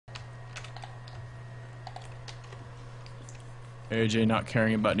AJ not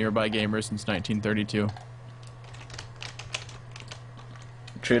caring about nearby gamers since 1932.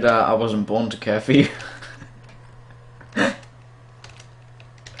 True that, I wasn't born to care for you.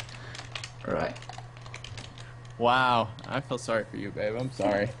 Right. Wow, I feel sorry for you, babe. I'm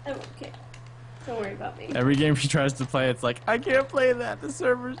sorry. Oh, okay. Don't worry about me. Every game she tries to play, it's like, I can't play that. The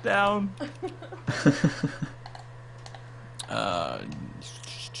server's down.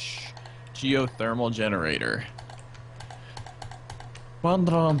 Geothermal generator. Dun,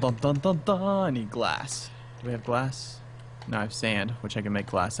 dun, dun, dun, dun, dun. I need glass. Do we have glass? No, I have sand, which I can make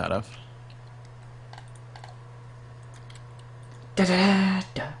glass out of. Da da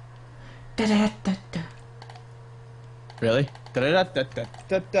da da da da da. Really? Da da da da da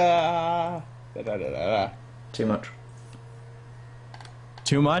da da da da da. Too much.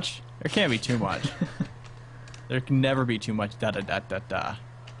 Too much? There can't be too much. There can never be too much da da da da da.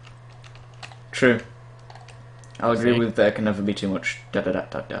 True. I'll agree See? with there can never be too much da da da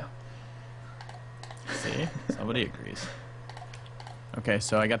da da. See? Somebody agrees. Okay,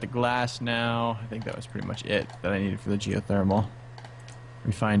 so I got the glass now. I think that was pretty much it that I needed for the geothermal.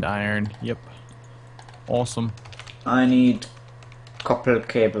 Refined iron. Yep. Awesome. I need copper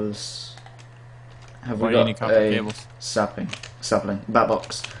cables. Have Why we do you got need copper a cables? sapling, bat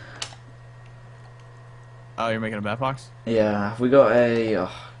box? Oh, you're making a bat box? Yeah, have we got a...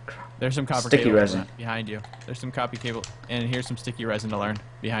 Oh, crap. There's some copper Sticky cable resin. behind you. There's some copy cable, and here's some sticky resin to learn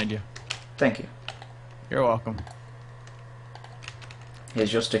behind you. Thank you. You're welcome.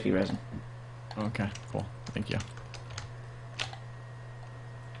 Here's your sticky resin. Okay, cool. Thank you.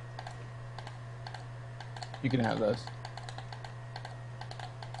 You can have those.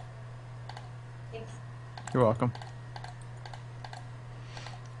 Thanks. You're welcome.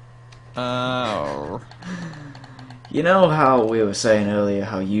 Oh. You know how we were saying earlier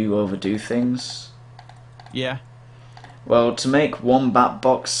how you overdo things? Yeah. Well, to make one bat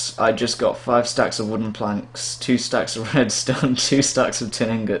box, I just got 5 stacks of wooden planks, 2 stacks of redstone, 2 stacks of tin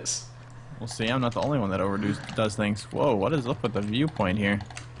ingots. We'll see. I'm not the only one that does things. Whoa, what is up with the viewpoint here?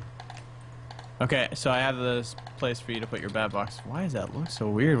 Okay, so I have this place for you to put your bat box. Why does that look so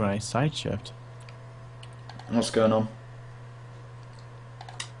weird when I side shift? What's going on?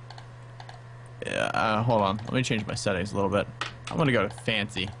 Yeah, hold on. Let me change my settings a little bit. I'm gonna go to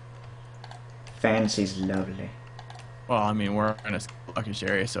fancy. Fancy's lovely. Well, I mean, we're in a luckish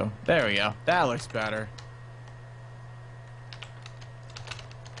area, so there we go. That looks better.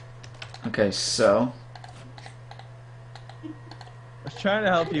 Okay, so... I was trying to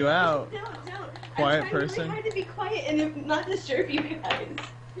help you out. Don't. Quiet I'm trying person. really hard to be quiet and not disturb you guys.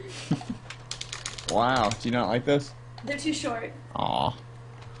 Wow, do you not like this? They're too short. Aw,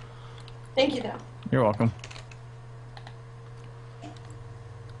 Thank you, though. you're welcome.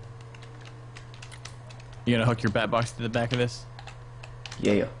 You gonna hook your bat box to the back of this?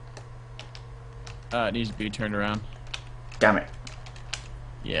 Yeah. It needs to be turned around. Damn it.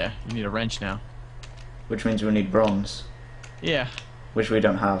 Yeah, you need a wrench now. Which means we need bronze, Yeah. which we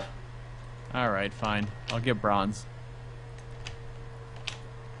don't have. Alright, fine. I'll get bronze.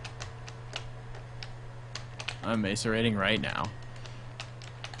 I'm macerating right now.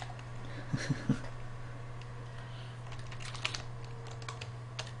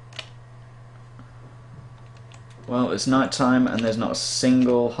 Well, it's night time and there's not a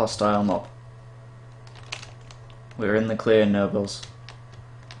single hostile mob. We're in the clear, nobles.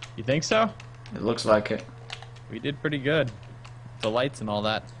 You think so? It looks like it. We did pretty good. The lights and all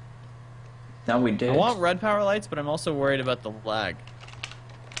that. Now we did. I want red power lights, but I'm also worried about the lag.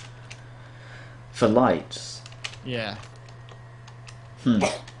 For lights. Yeah.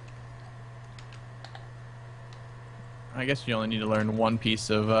 I guess you only need to learn one piece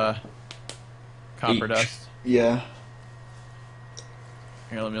of copper Each. dust. Yeah.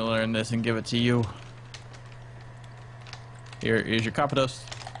 Here, let me learn this and give it to you. Here's your copper dust.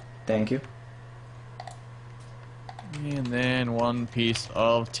 Thank you. And then one piece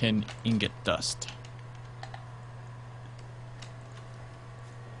of tin ingot dust.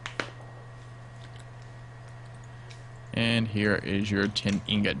 And here is your tin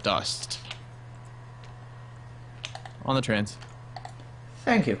ingot dust. On the trans.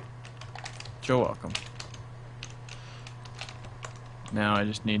 Thank you. You're welcome. Now I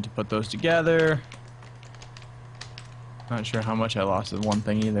just need to put those together. Not sure how much I lost with one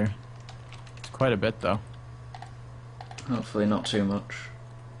thing either. It's quite a bit though. Hopefully not too much.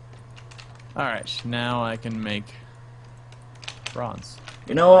 Alright, now I can make bronze.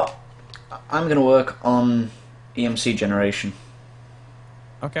 You know what? I'm gonna work on EMC generation.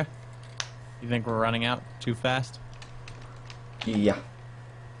 Okay. You think we're running out too fast? Yeah.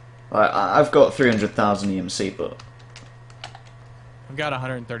 I've got 300,000 EMC, but I've got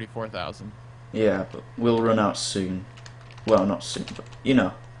 134,000. Yeah, but we'll run out soon. Well, not soon, but you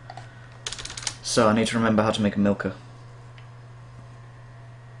know. So I need to remember how to make a milker.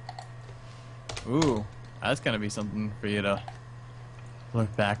 Ooh, that's gonna be something for you to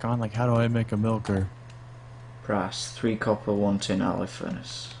look back on. Like, how do I make a milker? Price 3 copper, 1 tin alley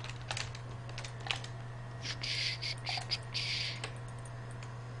furnace.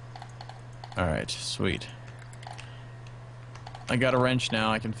 Alright, sweet. I got a wrench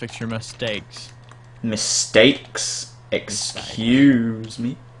now, I can fix your mistakes. Mistakes? Excuse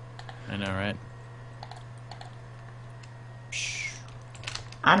me. I know, right?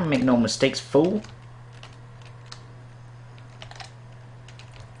 I didn't make no mistakes, fool.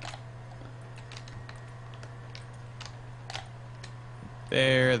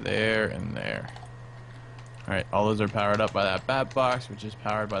 There, and there. Alright, all those are powered up by that bat box, which is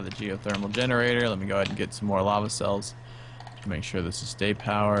powered by the geothermal generator. Let me go ahead and get some more lava cells to make sure this is stay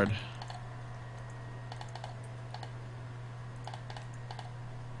powered.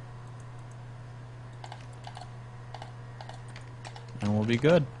 And we'll be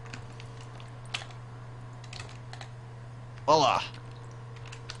good. Voila!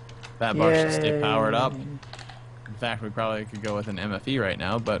 That box should stay powered up. In fact, we probably could go with an MFE right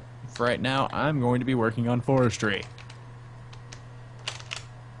now, but for right now, I'm going to be working on forestry.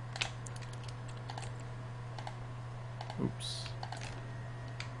 Oops.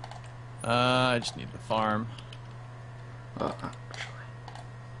 I just need the farm.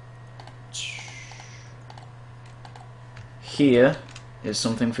 Here is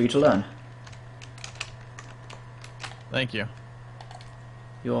something for you to learn. Thank you.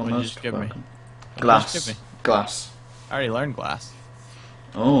 You're What did you most just give me? welcome. What did you Glass. just give me? Glass. I already learned glass.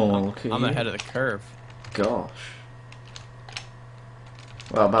 Oh, okay. I'm ahead of the curve. Gosh.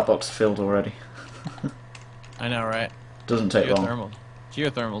 Well, that box is filled already. I know, right? Doesn't take long.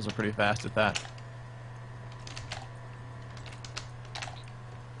 Geothermals are pretty fast at that.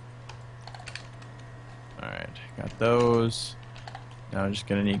 Alright, got those. Now I'm just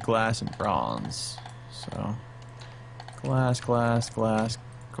gonna need glass and bronze. So, glass, glass, glass,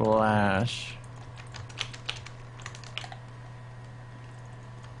 glass.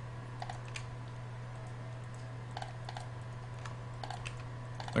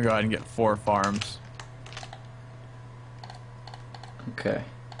 I'll go ahead and get 4 farms. Okay.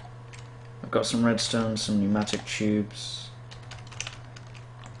 I've got some redstone, some pneumatic tubes.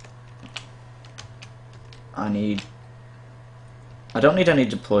 I don't need any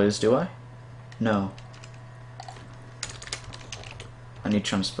deployers, do I? No. I need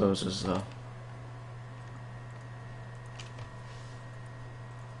transposers, though.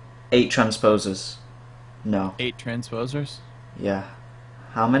 8 transposers. No. 8 transposers? Yeah.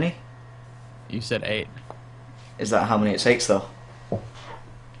 How many? You said 8. Is that how many it takes, though?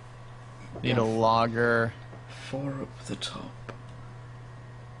 Need a logger. 4 up the top.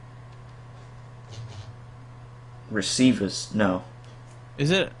 Receivers? No.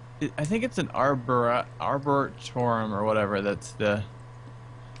 Is it? I think it's an arboretum or whatever. That's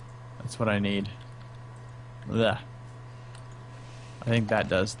what I need. Blech. I think that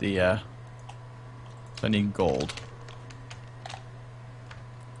does the. So I need gold.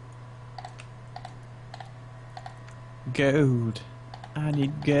 Gold. I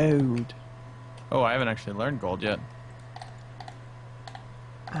need gold. Oh, I haven't actually learned gold yet.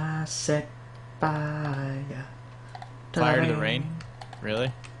 I set fire. Fire to the rain?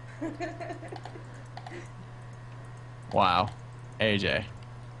 Really? Wow. AJ.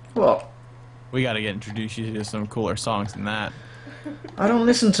 What? We gotta introduce you to some cooler songs than that. I don't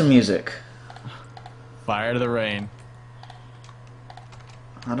listen to music. Fire to the rain.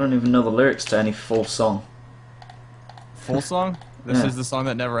 I don't even know the lyrics to any full song. Full song? This Yeah. is the song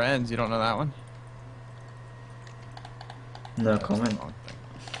that never ends. You don't know that one? No comment.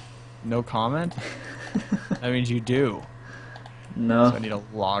 No comment? That means you do. No. So I need a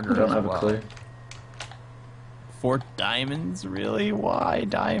logger I don't as have well. a clue. 4 diamonds? Really? Why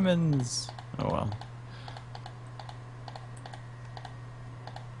diamonds? Oh well.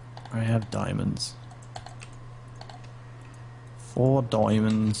 I have diamonds. 4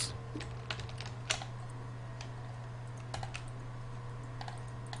 diamonds.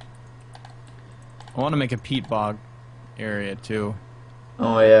 I want to make a peat bog area too.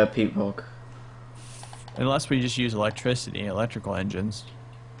 Oh yeah, peat bog. Unless we just use electricity, electrical engines.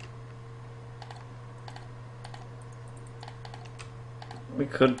 We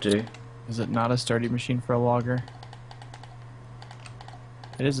could do. Is it not a sturdy machine for a logger?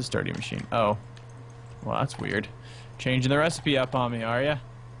 It is a sturdy machine. Oh. Well, that's weird. Changing the recipe up on me, are ya?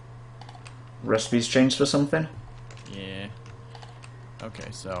 Recipes changed for something? Yeah.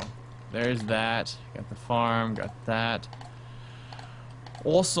 Okay, so there's that. Got the farm, got that.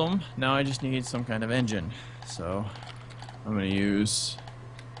 Awesome. Now I just need some kind of engine. So I'm gonna use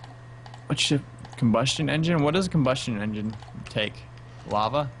combustion engine? What does a combustion engine take?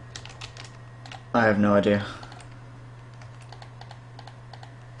 Lava? I have no idea.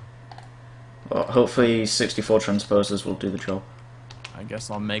 Well, hopefully 64 transposers will do the job. I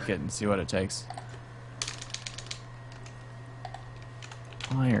guess I'll make it and see what it takes.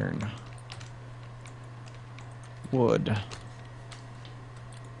 Iron. Wood.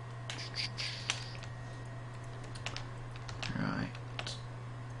 Right.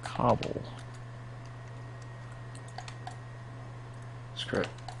 Cobble. Screw it.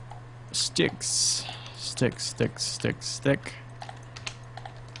 Sticks. Stick.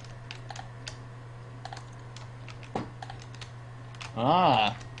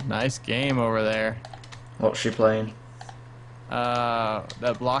 Ah, nice game over there. What's she playing?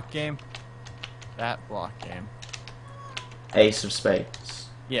 That block game? That block game. Ace of Spades.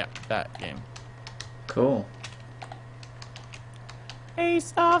 Yeah, that game. Cool.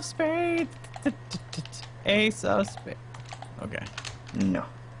 Ace of Spades. Ace of Spades. Okay. No.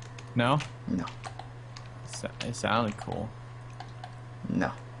 No? No. It sounded cool.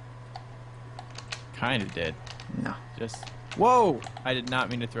 No. Kinda did. No. Just... Whoa! I did not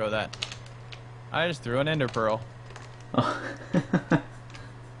mean to throw that. I just threw an ender pearl. Oh.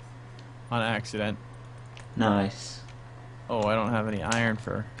 On accident. Nice. Oh, I don't have any iron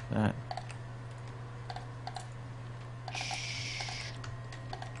for that.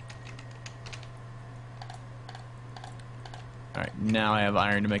 Alright, now I have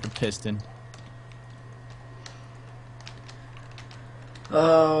iron to make a piston.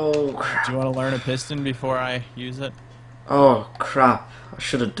 Oh, crap. Do you want to learn a piston before I use it? Oh, crap. I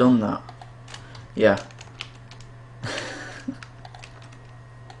should have done that. Yeah.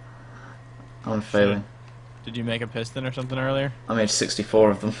 I'm failing. Did you make a piston or something earlier? I made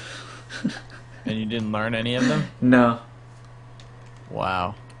 64 of them. And you didn't learn any of them? No.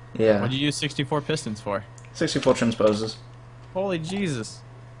 Wow. Yeah. What did you use 64 pistons for? 64 transposers. Holy Jesus.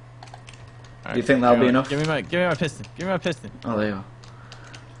 All Do you think that'll be enough? Give me my piston. Give me my piston. Oh, there you are.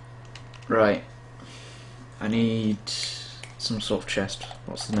 Right. I need some sort of chest.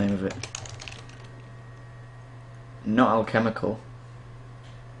 What's the name of it? Not alchemical.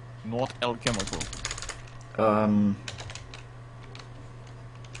 Not alchemical.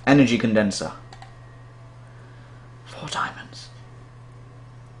 Energy condenser. 4 diamonds.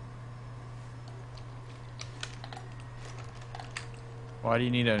 Why do you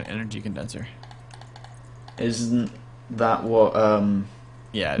need an energy condenser? Isn't that what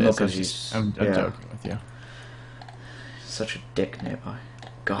Yeah, it is. Milkers I'm use? I'm joking with you. Such a dick nearby.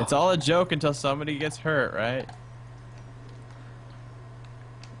 God. It's all a joke until somebody gets hurt, right?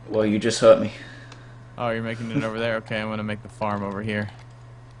 Well, you just hurt me. Oh, you're making it over there? Okay, I'm gonna make the farm over here.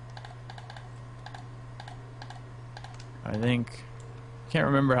 I think... Can't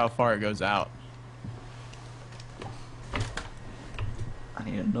remember how far it goes out. I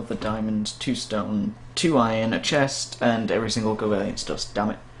need another diamond, 2 stone, 2 iron, a chest, and every single Govaliance dust. Damn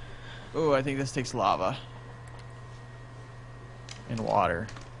it. Ooh, I think this takes lava. And water.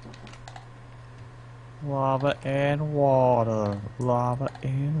 Lava and water. Lava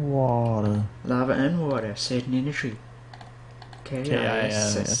and water. Lava and water sitting in a tree.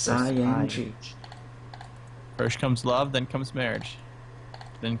 K-I-S-S-I-N-G. First comes love, then comes marriage.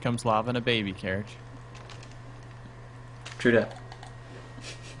 Then comes lava and a baby carriage. True that.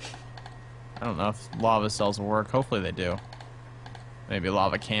 I don't know if lava cells will work. Hopefully they do. Maybe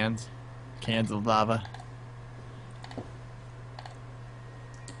lava cans. Cans of lava.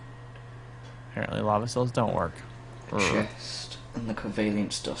 Apparently lava cells don't work. Chest and the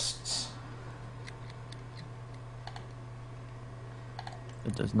Govaliance dusts.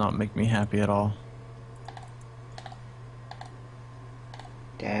 It does not make me happy at all.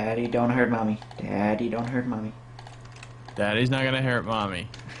 Daddy, don't hurt mommy. Daddy, don't hurt mommy. Daddy's not gonna hurt mommy.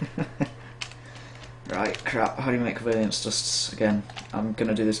 Right, crap. How do you make Govaliance dusts again? I'm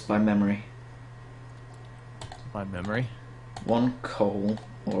gonna do this by memory. By memory. 1 coal,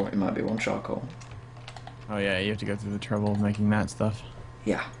 or it might be 1 charcoal. Oh yeah, you have to go through the trouble of making that stuff.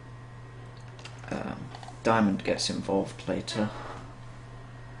 Yeah. Diamond gets involved later.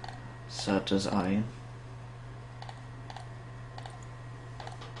 So does iron.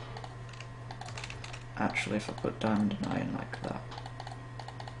 Actually, if I put diamond and iron like that.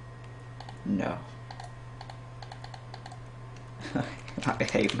 No. I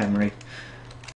hate memory.